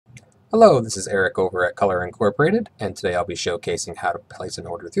Hello, this is Eric over at Color Incorporated, and today I'll be showcasing how to place an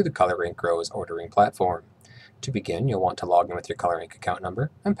order through the ColorInc ROES ordering platform. To begin, you'll want to log in with your ColorInc account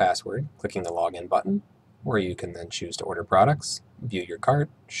number and password, clicking the Login button, where you can then choose to order products, view your cart,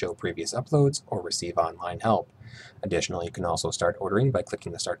 show previous uploads, or receive online help. Additionally, you can also start ordering by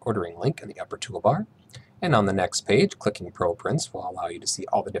clicking the Start Ordering link in the upper toolbar, and on the next page, clicking Pro Prints will allow you to see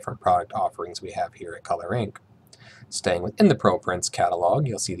all the different product offerings we have here at ColorInc. Staying within the Pro Prints catalog,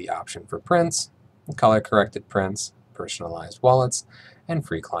 you'll see the option for prints, color-corrected prints, personalized wallets, and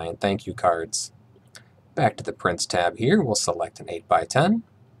free client thank you cards. Back to the Prints tab here, we'll select an 8x10,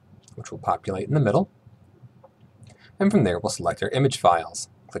 which will populate in the middle. And from there, we'll select our image files.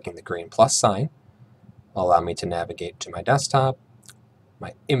 Clicking the green plus sign will allow me to navigate to my desktop,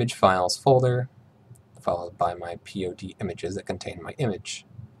 my image files folder, followed by my POD images that contain my image.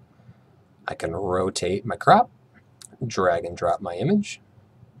 I can rotate my crop, drag and drop my image,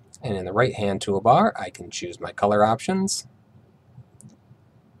 and in the right hand toolbar I can choose my color options,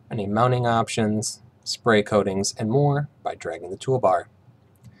 any mounting options, spray coatings, and more by dragging the toolbar.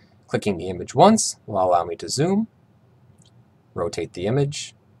 Clicking the image once will allow me to zoom, rotate the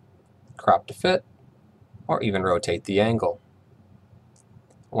image, crop to fit, or even rotate the angle.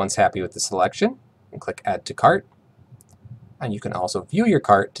 Once happy with the selection, you can click Add to Cart, and you can also view your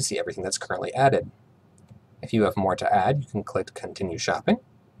cart to see everything that's currently added. If you have more to add, you can click Continue Shopping,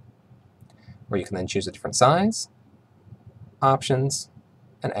 where you can then choose a different size, options,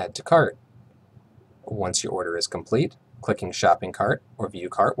 and Add to Cart. Once your order is complete, clicking Shopping Cart or View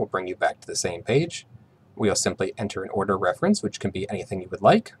Cart will bring you back to the same page, where you'll simply enter an order reference, which can be anything you would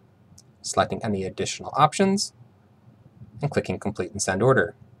like, selecting any additional options, and clicking Complete and Send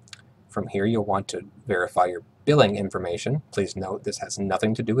Order. From here, you'll want to verify your billing information. Please note this has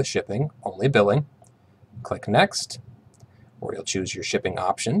nothing to do with shipping, only billing. Click Next, where you'll choose your shipping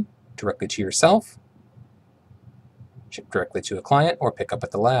option directly to yourself, ship directly to a client, or pick up at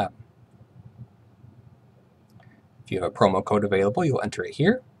the lab. If you have a promo code available, you'll enter it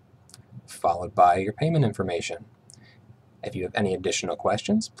here, followed by your payment information. If you have any additional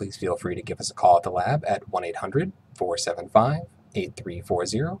questions, please feel free to give us a call at the lab at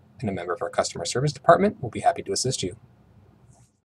 1-800-475-8340, and a member of our customer service department will be happy to assist you.